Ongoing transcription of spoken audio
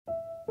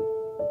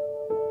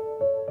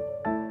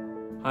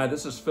Hi,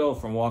 this is Phil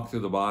from Walk Through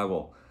the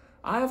Bible.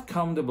 I have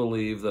come to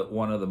believe that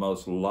one of the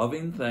most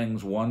loving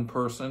things one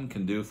person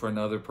can do for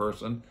another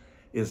person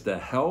is to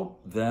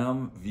help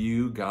them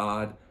view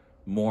God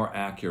more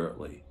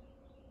accurately.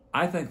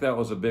 I think that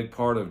was a big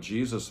part of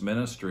Jesus'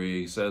 ministry.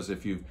 He says,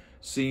 if you've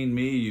seen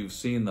me, you've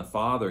seen the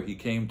Father. He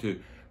came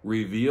to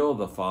reveal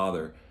the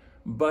Father.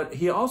 But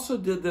he also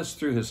did this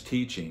through his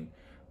teaching.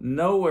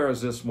 Nowhere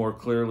is this more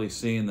clearly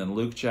seen than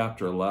Luke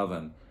chapter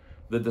 11.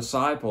 The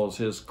disciples,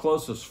 his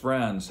closest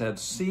friends, had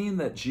seen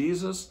that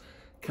Jesus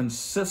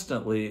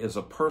consistently is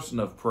a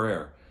person of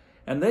prayer.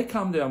 And they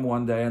come to him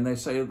one day and they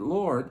say,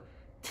 Lord,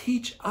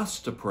 teach us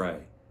to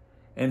pray.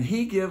 And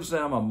he gives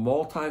them a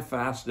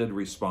multifaceted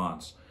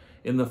response.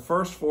 In the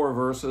first 4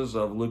 verses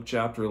of Luke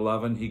chapter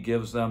 11, he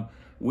gives them,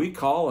 we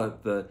call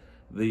it the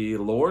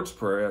Lord's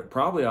Prayer. It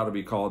probably ought to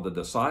be called the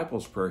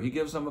disciples' prayer. He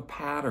gives them a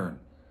pattern.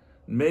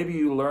 Maybe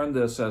you learned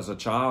this as a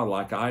child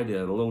like I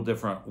did, a little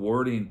different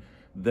wording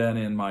than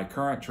in my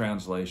current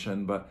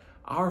translation, but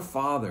our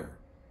Father,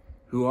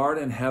 who art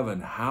in heaven,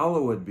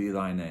 hallowed be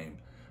thy name.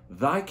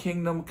 Thy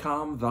kingdom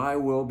come, thy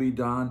will be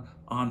done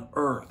on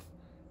earth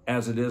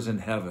as it is in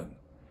heaven.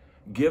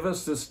 Give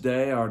us this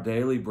day our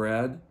daily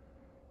bread,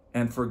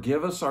 and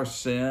forgive us our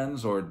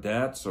sins or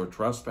debts or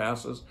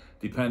trespasses,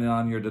 depending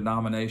on your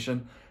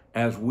denomination,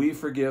 as we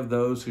forgive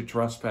those who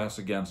trespass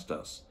against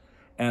us.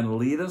 And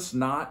lead us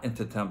not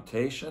into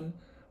temptation,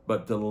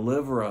 but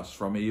deliver us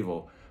from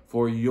evil.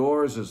 For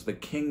yours is the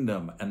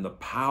kingdom and the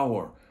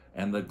power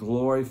and the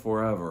glory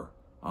forever.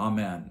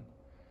 Amen.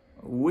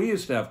 We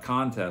used to have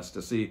contests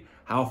to see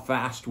how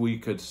fast we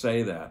could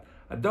say that.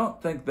 I don't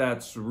think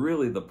that's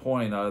really the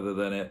point, other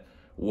than it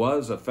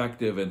was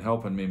effective in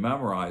helping me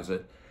memorize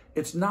it.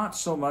 It's not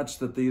so much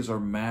that these are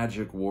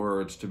magic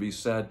words to be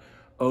said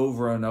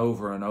over and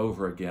over and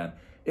over again.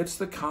 It's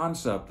the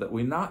concept that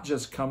we not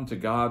just come to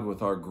God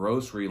with our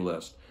grocery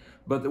list,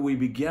 but that we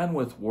begin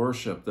with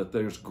worship, that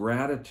there's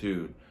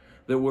gratitude,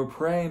 that we're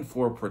praying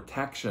for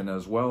protection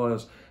as well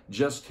as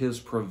just his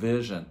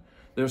provision.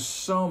 There's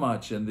so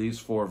much in these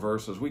 4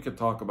 verses. We could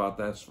talk about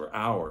this for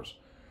hours.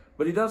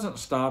 But he doesn't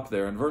stop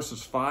there. In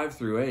verses 5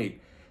 through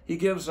 8, he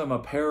gives them a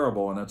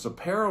parable, and it's a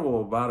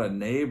parable about a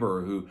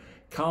neighbor who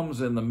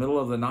comes in the middle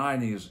of the night,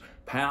 and he's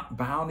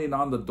pounding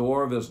on the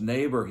door of his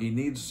neighbor. He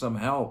needs some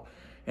help.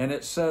 And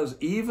it says,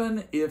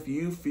 even if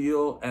you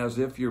feel as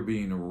if you're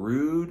being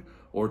rude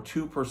or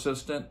too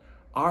persistent,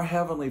 our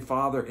Heavenly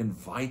Father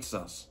invites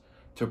us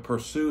to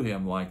pursue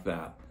him like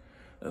that.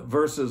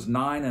 Verses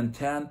 9 and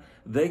 10,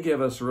 they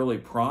give us really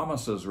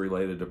promises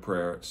related to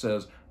prayer. It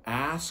says,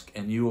 ask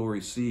and you will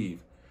receive.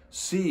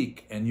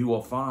 Seek and you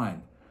will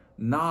find.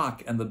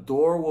 Knock and the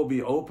door will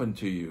be open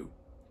to you.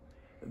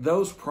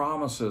 Those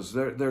promises,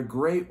 they're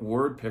great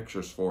word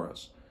pictures for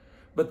us.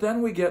 But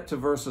then we get to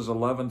verses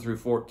 11 through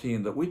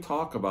 14 that we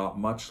talk about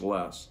much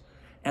less.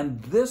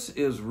 And this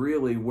is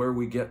really where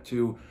we get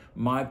to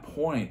my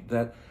point,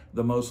 that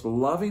the most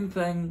loving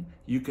thing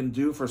you can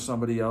do for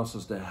somebody else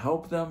is to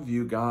help them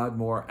view God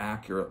more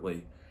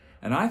accurately.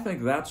 And I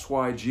think that's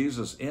why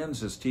Jesus ends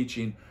his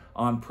teaching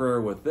on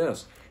prayer with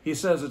this. He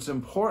says it's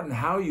important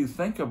how you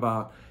think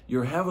about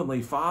your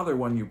Heavenly Father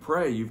when you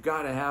pray. You've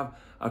got to have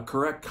a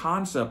correct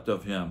concept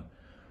of him.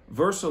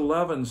 Verse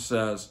 11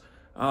 says,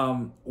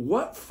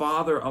 what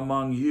father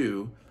among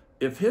you,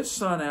 if his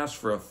son asks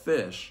for a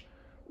fish,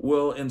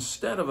 will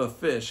instead of a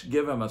fish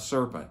give him a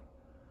serpent?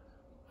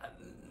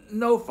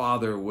 No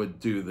father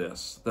would do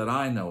this that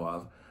I know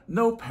of.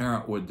 No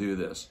parent would do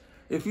this.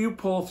 If you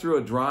pull through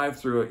a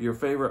drive-thru at your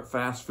favorite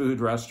fast food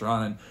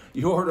restaurant and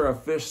you order a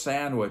fish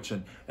sandwich,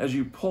 and as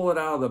you pull it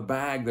out of the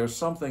bag, there's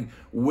something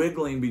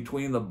wiggling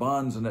between the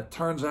buns and it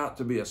turns out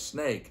to be a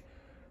snake,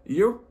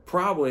 you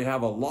probably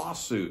have a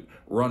lawsuit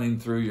running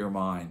through your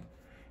mind.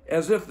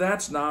 As if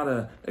that's not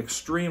an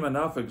extreme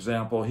enough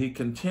example, he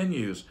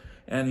continues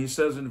and he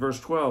says in verse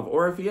 12,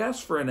 or if he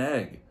asks for an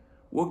egg,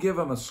 we'll give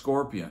him a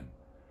scorpion.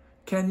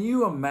 Can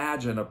you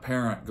imagine a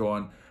parent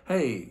going,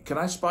 hey, can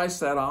I spice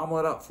that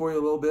omelet up for you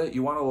a little bit?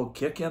 You want a little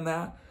kick in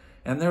that?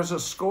 And there's a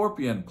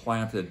scorpion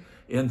planted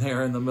in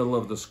there in the middle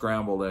of the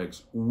scrambled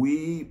eggs.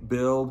 We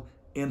build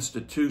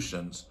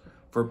institutions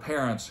for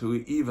parents who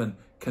even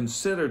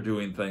consider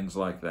doing things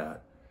like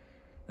that.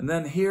 And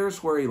then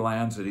here's where he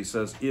lands it. He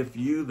says, if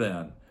you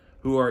then,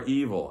 who are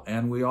evil,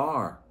 and we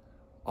are,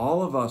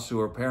 all of us who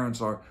are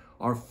parents are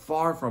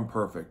far from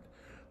perfect.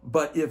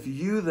 But if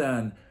you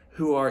then,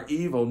 who are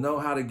evil, know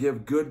how to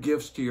give good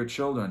gifts to your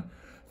children,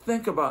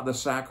 think about the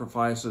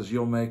sacrifices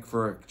you'll make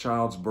for a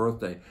child's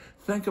birthday.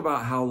 Think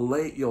about how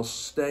late you'll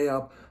stay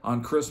up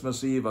on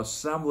Christmas Eve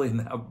assembling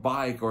that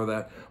bike or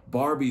that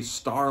Barbie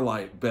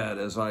starlight bed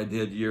as I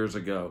did years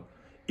ago.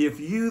 If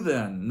you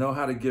then know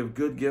how to give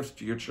good gifts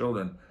to your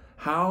children,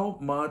 how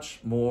much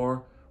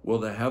more will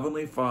the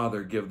Heavenly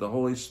Father give the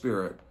Holy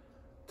Spirit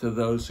to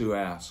those who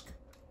ask?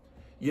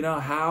 You know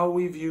how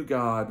we view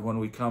God when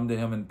we come to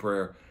him in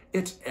prayer?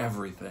 It's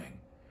everything.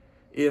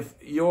 If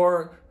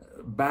your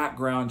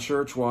background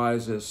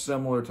church-wise is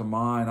similar to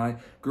mine, I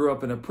grew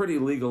up in a pretty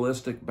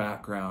legalistic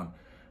background.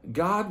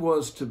 God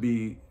was to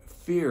be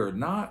feared,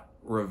 not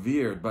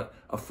revered, but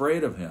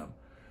afraid of him.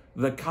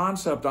 The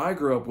concept I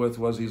grew up with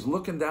was he's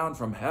looking down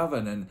from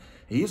heaven and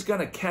he's going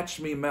to catch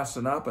me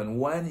messing up. And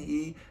when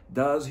he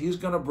does, he's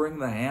going to bring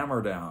the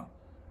hammer down.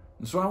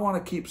 And so I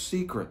want to keep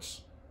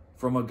secrets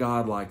from a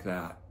God like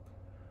that.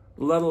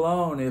 Let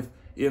alone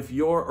if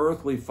your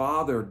earthly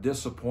father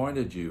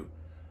disappointed you,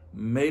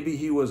 maybe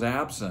he was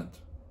absent.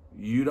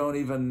 You don't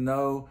even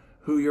know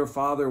who your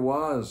father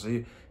was.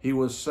 He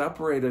was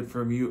separated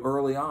from you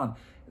early on.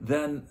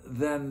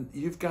 Then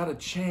you've got to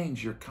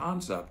change your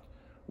concept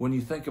when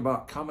you think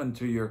about coming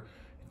to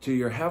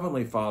your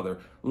heavenly Father,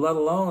 let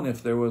alone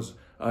if there was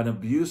an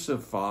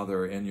abusive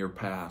father in your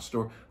past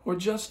or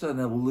just an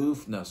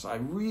aloofness. I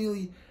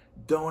really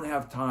don't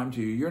have time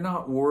to you. You're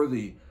not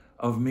worthy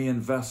of me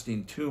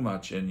investing too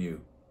much in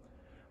you.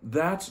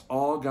 That's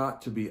all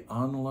got to be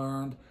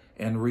unlearned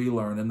and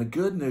relearned. And the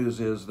good news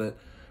is that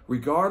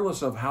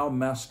regardless of how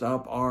messed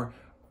up our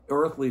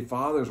earthly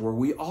fathers were,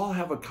 we all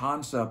have a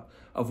concept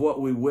of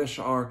what we wish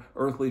our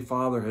earthly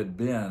father had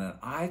been. And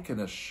I can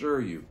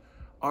assure you,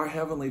 our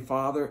Heavenly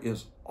Father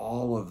is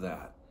all of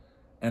that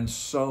and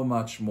so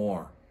much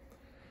more.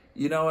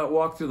 You know, at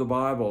Walk Through the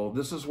Bible,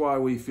 this is why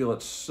we feel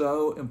it's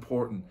so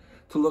important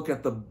to look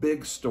at the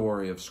big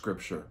story of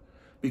Scripture,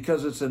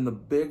 because it's in the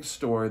big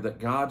story that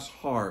God's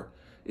heart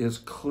is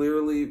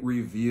clearly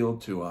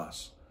revealed to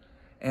us.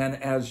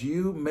 And as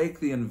you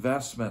make the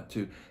investment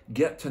to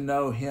get to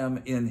know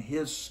Him in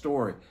His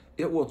story,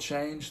 it will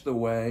change the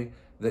way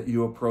that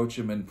you approach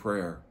Him in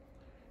prayer.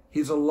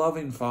 He's a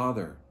loving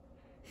Father.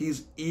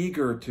 He's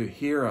eager to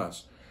hear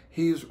us.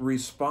 He's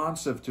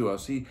responsive to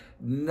us. He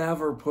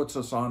never puts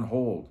us on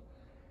hold.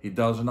 He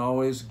doesn't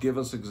always give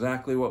us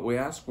exactly what we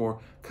ask for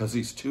because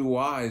He's too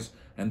wise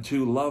and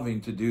too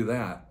loving to do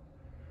that.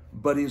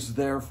 But He's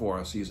there for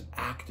us. He's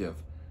active.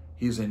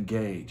 He's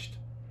engaged.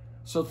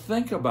 So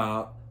think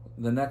about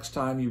the next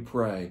time you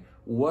pray,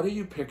 what are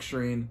you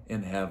picturing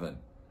in heaven?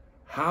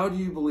 How do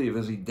you believe?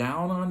 Is He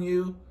down on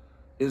you?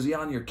 Is He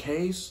on your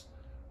case?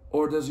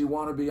 Or does He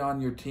want to be on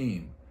your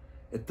team?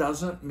 It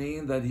doesn't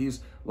mean that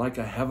He's like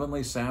a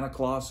heavenly Santa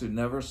Claus who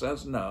never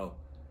says no.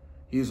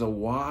 He's a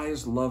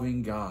wise,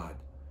 loving God,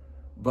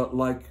 but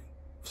like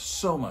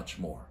so much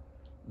more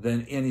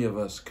than any of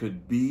us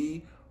could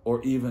be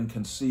or even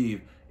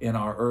conceive in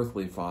our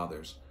earthly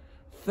fathers.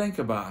 Think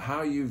about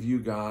how you view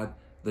God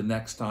the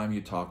next time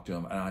you talk to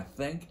Him, and I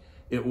think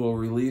it will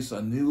release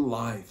a new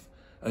life,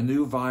 a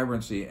new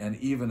vibrancy, and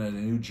even a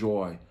new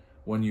joy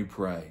when you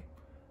pray.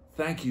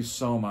 Thank you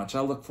so much.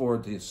 I look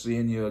forward to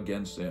seeing you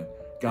again soon.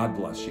 God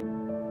bless you.